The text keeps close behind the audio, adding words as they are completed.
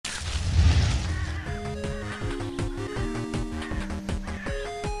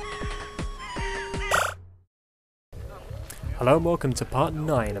Hello and welcome to part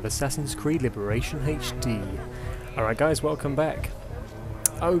 9 of Assassin's Creed Liberation HD. Alright guys, welcome back.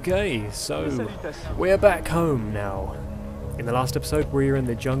 Okay, so we're back home now. In the last episode we were in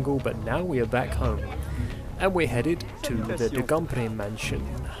the jungle, but now we are back home. And we're headed to the De Gampre mansion,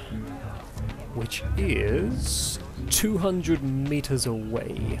 which is 200 meters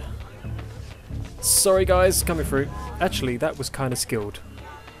away. Sorry guys, coming through. Actually, that was kind of skilled.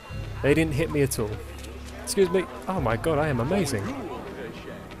 They didn't hit me at all. Excuse me. Oh my god, I am amazing.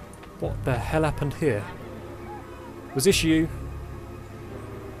 What the hell happened here? Was this you?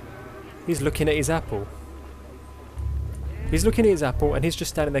 He's looking at his apple. He's looking at his apple and he's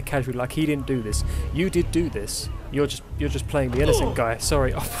just standing there casually like he didn't do this. You did do this. You're just playing the innocent guy.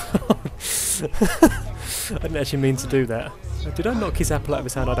 Sorry. I didn't actually mean to do that. Did I knock his apple out of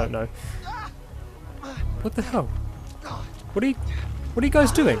his hand? I don't know. What the hell? What are you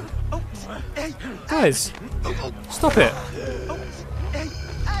guys doing? Guys, stop it!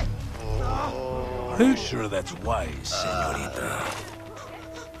 Who? Sure that's wise, señorita.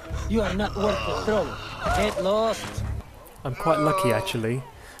 You are not worth the trouble. Get lost. I'm quite lucky actually.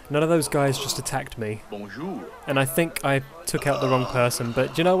 None of those guys just attacked me. Bonjour. And I think I took out the wrong person,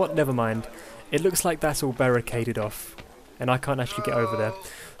 but do you know what? Never mind. It looks like that's all barricaded off. And I can't actually get over there.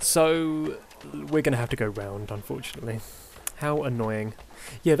 So, we're going to have to go round, unfortunately. How annoying.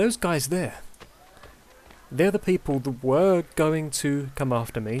 Yeah, those guys there. They're the people that were going to come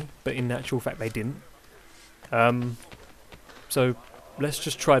after me, but in actual fact they didn't. So let's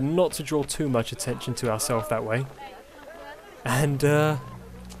just try not to draw too much attention to ourselves that way. And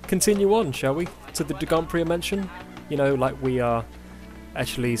continue on, shall we? To the De Gampre mansion? You know, like we are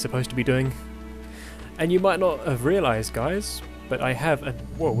actually supposed to be doing. And you might not have realised, guys, but I have a...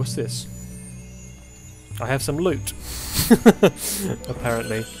 Whoa, what's this? I have some loot.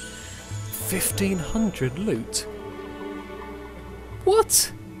 Apparently. 1,500 loot?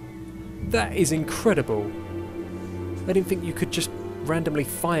 What? That is incredible. I didn't think you could just randomly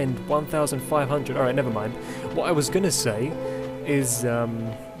find 1,500. Alright, never mind. What I was going to say is,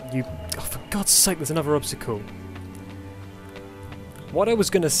 you... Oh, for God's sake, there's another obstacle. What I was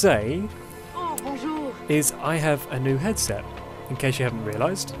going to say is I have a new headset, in case you haven't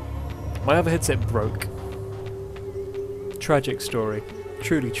realised. My other headset broke. Tragic story.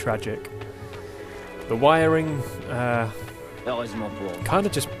 Truly tragic. The wiring, kind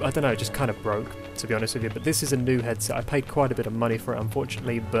of just, I don't know, just kind of broke, to be honest with you. But this is a new headset. I paid quite a bit of money for it,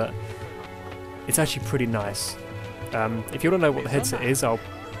 unfortunately, but it's actually pretty nice. If you want to know what the headset is, I'll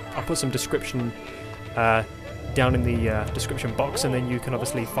put some description down in the description box, and then you can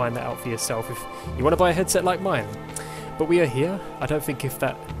obviously find that out for yourself if you want to buy a headset like mine. But we are here. I don't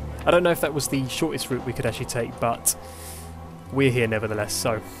know if that was the shortest route we could actually take, but we're here nevertheless,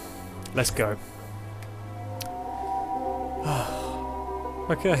 so let's go.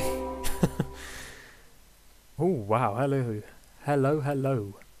 Okay. Oh wow, hello.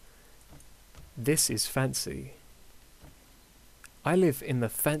 Hello. This is fancy. I live in the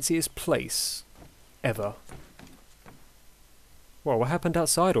fanciest place ever. Whoa, what happened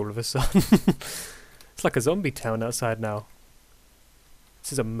outside all of a sudden? It's like a zombie town outside now.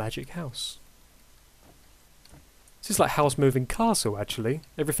 This is a magic house. This is like House Moving Castle, actually.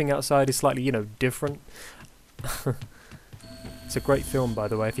 Everything outside is slightly, you know, different. It's a great film, by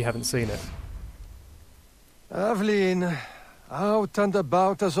the way, if you haven't seen it. Aveline, out and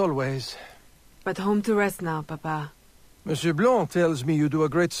about as always. But home to rest now, Papa. Monsieur Blanc tells me you do a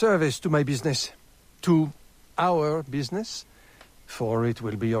great service to my business. To our business. For it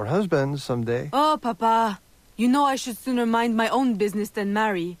will be your husband someday. Oh, Papa. You know I should sooner mind my own business than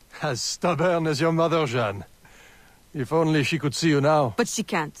marry. As stubborn as your mother, Jeanne. If only she could see you now. But she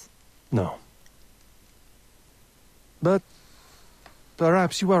can't. No. But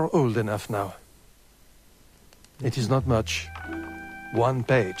perhaps you are old enough now. It is not much. 1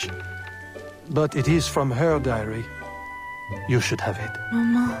 page. But it is from her diary. You should have it.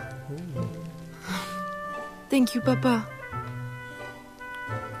 Mama. Thank you, Papa.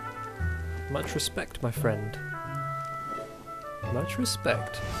 Much respect, my friend. Much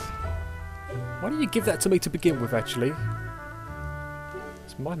respect. Why don't you give that to me to begin with, actually?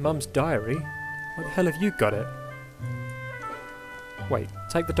 It's my mum's diary. Why the hell have you got it? Wait,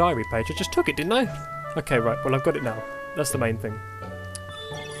 take the diary page. I just took it, didn't I? Okay, right. Well, I've got it now. That's the main thing.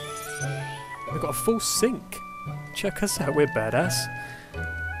 We've got a full sink. Check us out. We're badass.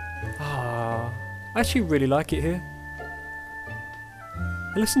 Ah, I actually really like it here.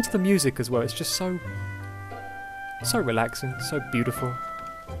 I listen to the music as well. It's just so relaxing, so beautiful.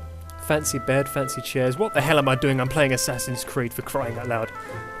 Fancy bed, fancy chairs. What the hell am I doing? I'm playing Assassin's Creed, for crying out loud.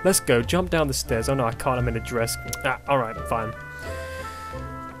 Let's go. Jump down the stairs. Oh no, I can't. I'm in a dress. Alright, fine.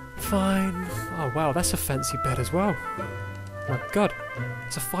 Fine. Oh wow, that's a fancy bed as well. My god.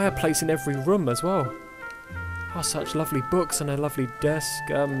 There's a fireplace in every room as well. Oh, such lovely books and a lovely desk.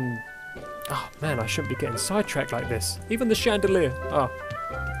 Oh man, I shouldn't be getting sidetracked like this. Even the chandelier. Oh.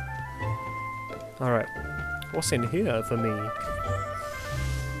 Alright. What's in here for me?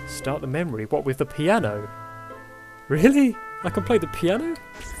 Start the memory. What, with the piano? Really? I can play the piano?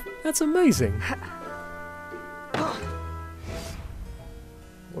 That's amazing.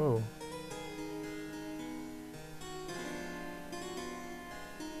 Whoa.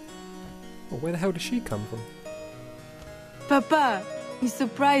 Well, where the hell did she come from? Papa, you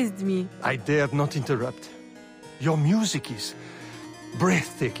surprised me. I dared not interrupt. Your music is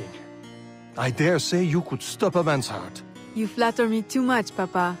breathtaking. I dare say you could stop a man's heart. You flatter me too much,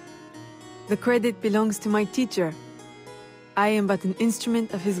 Papa. The credit belongs to my teacher. I am but an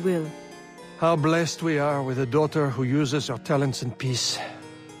instrument of his will. How blessed we are with a daughter who uses her talents in peace,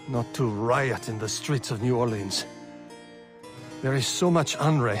 not to riot in the streets of New Orleans. There is so much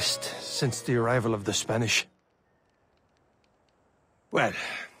unrest since the arrival of the Spanish. Well,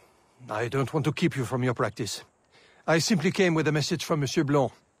 I don't want to keep you from your practice. I simply came with a message from Monsieur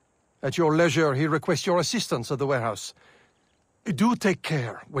Blanc. At your leisure, he requests your assistance at the warehouse. Do take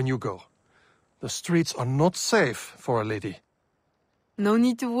care when you go. The streets are not safe for a lady. No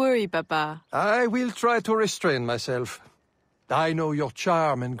need to worry, Papa. I will try to restrain myself. I know your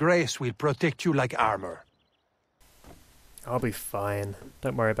charm and grace will protect you like armor. I'll be fine.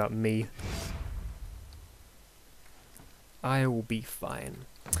 Don't worry about me. I will be fine.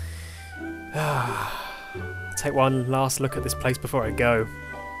 Take one last look at this place before I go.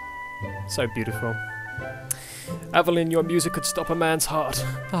 So beautiful. Evelyn, your music could stop a man's heart.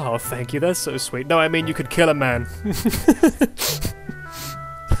 Oh, thank you. That's so sweet. No, I mean you could kill a man.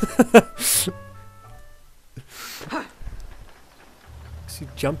 Is he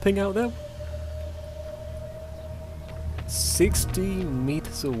jumping out there? 60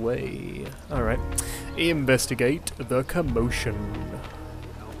 meters away. Alright. Investigate the commotion.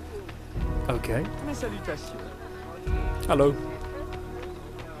 Okay. Hello.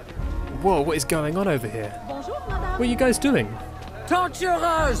 Whoa, what is going on over here? What are you guys doing?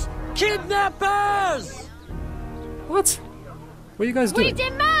 Torturers! Kidnappers! What? What are you guys doing? We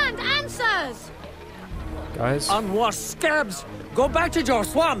demand answers! Guys, Unwashed scabs! Go back to your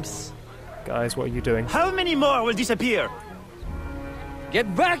swamps! guys, what are you doing? How many more will disappear?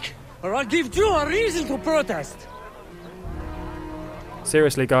 Get back, or I'll give you a reason to protest!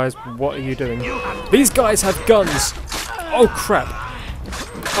 Seriously, guys, what are you doing? These guys have guns! Oh, crap.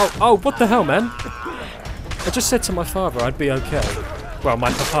 Oh, what the hell, man? I just said to my father I'd be okay. Well,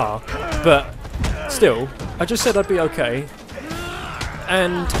 my papa. But, still, I just said I'd be okay.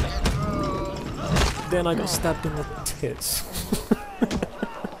 And then I got stabbed in the tits.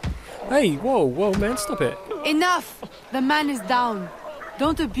 Hey, whoa, man, stop it. Enough! The man is down.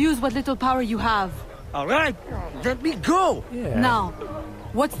 Don't abuse what little power you have. Alright, let me go! Yeah. Now,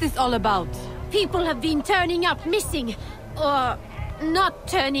 what's this all about? People have been turning up missing. Or not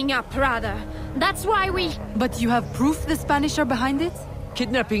turning up, rather. That's why we... But you have proof the Spanish are behind it?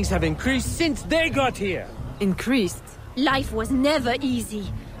 Kidnappings have increased since they got here. Increased. Life was never easy.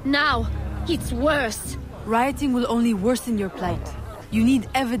 Now, it's worse. Rioting will only worsen your plight. You need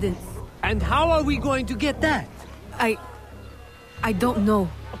evidence. And how are we going to get that? I don't know.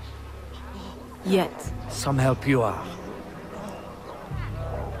 Yet. Some help you are.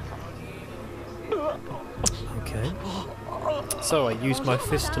 Okay. So I used my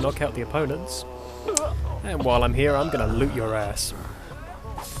fist to knock out the opponents. And while I'm here, I'm gonna loot your ass.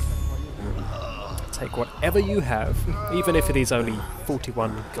 Take whatever you have, even if it is only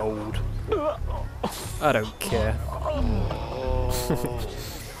 41 gold. I don't care.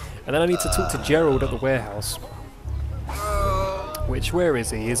 And then I need to talk to Gerald at the warehouse. Which, where is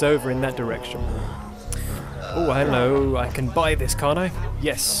he? He's over in that direction. Oh, hello. I can buy this, can't I?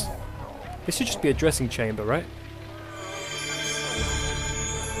 Yes. This should just be a dressing chamber, right?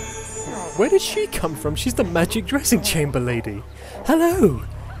 Where did she come from? She's the magic dressing chamber lady. Hello.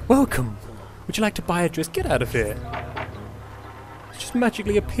 Welcome. Would you like to buy a dress? Get out of here. It just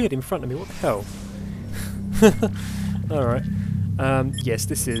magically appeared in front of me. What the hell? Alright. Yes,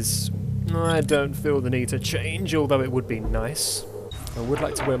 this is... I don't feel the need to change, although it would be nice. I would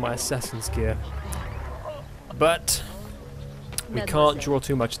like to wear my assassin's gear. But we can't draw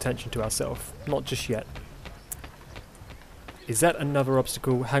too much attention to ourselves. Not just yet. Is that another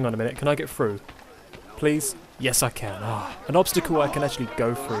obstacle? Hang on a minute. Can I get through? Please? Yes, I can. Ah, an obstacle I can actually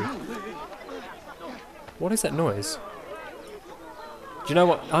go through. What is that noise? Do you know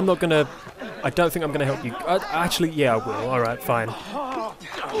what? I'm not gonna... I don't think I'm gonna help you. Actually, yeah, I will. Alright, fine.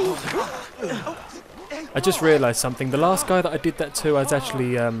 I just realised something. The last guy that I did that to, I was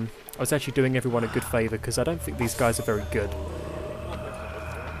actually doing everyone a good favour, because I don't think these guys are very good.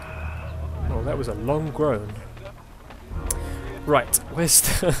 Oh, that was a long groan. Right, where's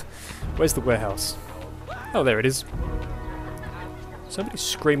the warehouse? Oh, there it is. Somebody's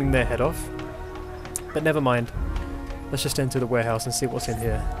screaming their head off. But never mind. Let's just enter the warehouse and see what's in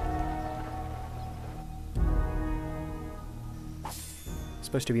here.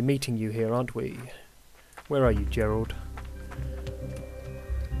 Supposed to be meeting you here, aren't we? Where are you, Gerald?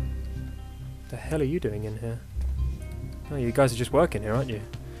 The hell are you doing in here? Oh, you guys are just working here, aren't you?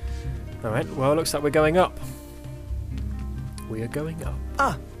 Alright, well, looks like we're going up. We are going up.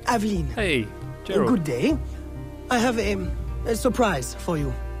 Ah, Aveline. Hey, Gerald. Good day. I have a surprise for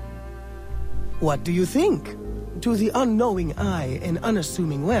you. What do you think? To the unknowing eye, an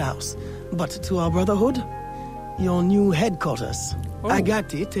unassuming warehouse. But to our brotherhood, your new headquarters. Oh.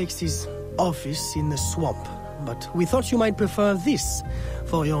 Agate takes his office in the swamp, but we thought you might prefer this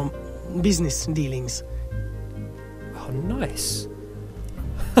for your business dealings. Oh, nice.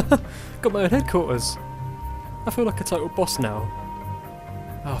 Got my own headquarters. I feel like a total boss now.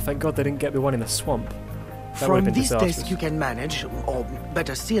 Oh, thank God they didn't get the one in the swamp. That would have From been this disastrous. desk you can manage, or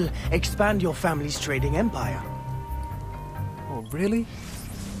better still, expand your family's trading empire. Oh, really?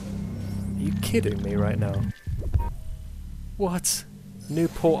 Are you kidding me right now? What? New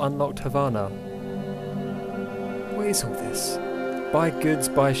port unlocked Havana. What is all this? Buy goods,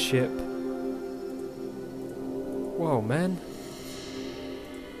 buy ship. Whoa, man.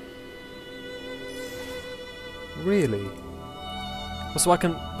 Really? Oh, so I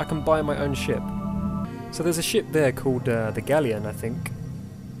can buy my own ship. So there's a ship there called the Galleon, I think.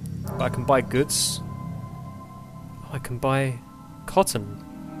 But I can buy goods. Oh, I can buy cotton.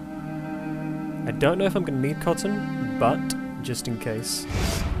 I don't know if I'm going to need cotton, but just in case,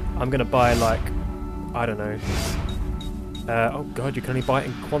 I'm going to buy like, I don't know. Oh god, you can only buy it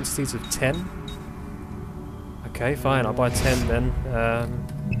in quantities of 10? Okay, fine, I'll buy 10 then.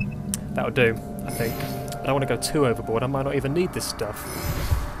 That'll do, I think. I don't want to go too overboard, I might not even need this stuff.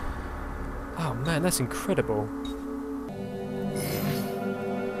 Oh man, that's incredible.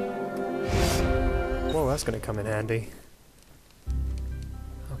 Whoa, that's going to come in handy.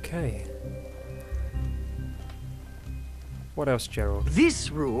 Okay. What else, Gerald?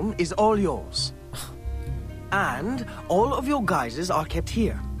 This room is all yours. And all of your guises are kept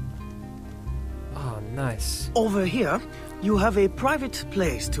here. Oh, nice. Over here, you have a private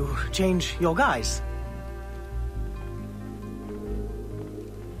place to change your guise.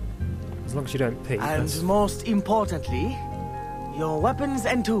 As long as you don't pee. And that's- most importantly, your weapons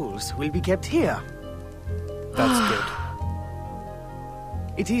and tools will be kept here. That's good.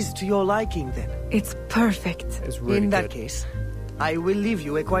 It is to your liking, then. It's perfect. It's really In that good. case, I will leave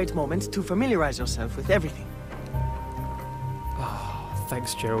you a quiet moment to familiarize yourself with everything.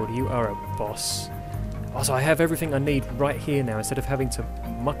 Thanks, Gerald. You are a boss. Also, I have everything I need right here now instead of having to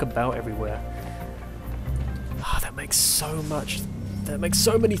muck about everywhere. Ah, that makes so much. That makes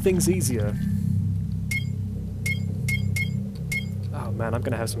so many things easier. Oh man, I'm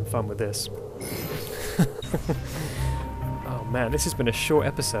gonna have some fun with this. Oh man, this has been a short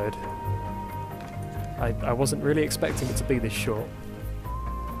episode. I wasn't really expecting it to be this short.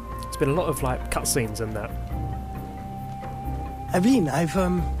 It's been a lot of like cutscenes and that. Aveline, I've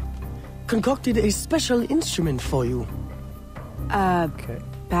concocted a special instrument for you. Okay.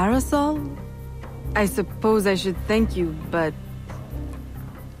 Parasol? I suppose I should thank you, but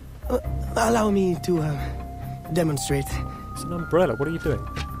Allow me to demonstrate. It's an umbrella. What are you doing?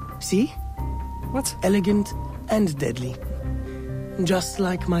 See? What? Elegant and deadly. Just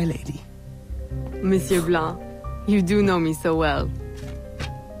like my lady. Monsieur Blanc, you do know me so well.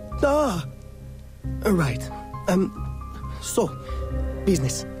 Ah! Right. So,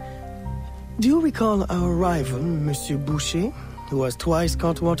 business. Do you recall our rival, Monsieur Boucher, who was twice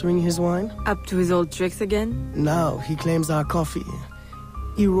caught watering his wine? Up to his old tricks again? Now he claims our coffee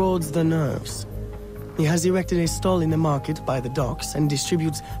erodes the nerves. He has erected a stall in the market by the docks and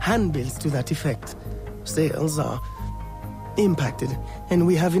distributes handbills to that effect. Sales are impacted, and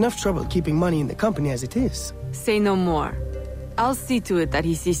we have enough trouble keeping money in the company as it is. Say no more. I'll see to it that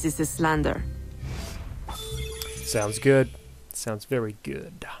he ceases his slander. Sounds good. Sounds very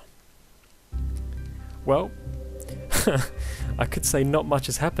good. Well, I could say not much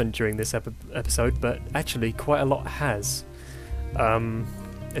has happened during this episode, but actually quite a lot has.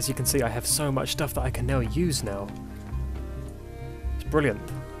 as you can see, I have so much stuff that I can now use now. It's brilliant.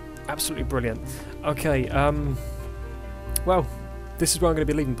 Absolutely brilliant. Okay, well, this is where I'm going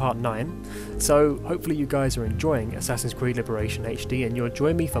to be leaving part 9. So hopefully you guys are enjoying Assassin's Creed Liberation HD and you'll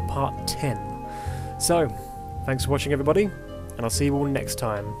join me for part 10. So, thanks for watching everybody, and I'll see you all next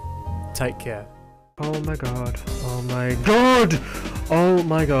time. Take care. Oh my god. Oh my god! Oh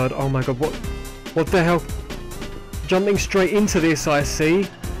my god. Oh my god. What the hell? Jumping straight into this, I see.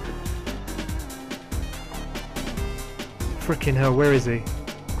 Frickin' hell, where is he?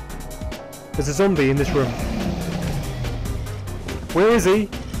 There's a zombie in this room. Where is he?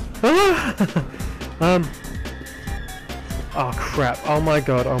 Ah! Oh crap. Oh my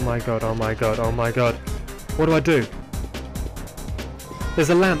god. Oh my god. Oh my god. Oh my god. What do I do? There's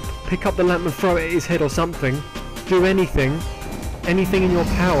a lamp. Pick up the lamp and throw it at his head or something. Do anything. Anything in your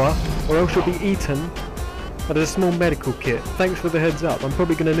power, or else you'll be eaten. But there's a small medical kit. Thanks for the heads up. I'm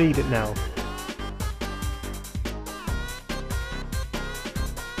probably going to need it now.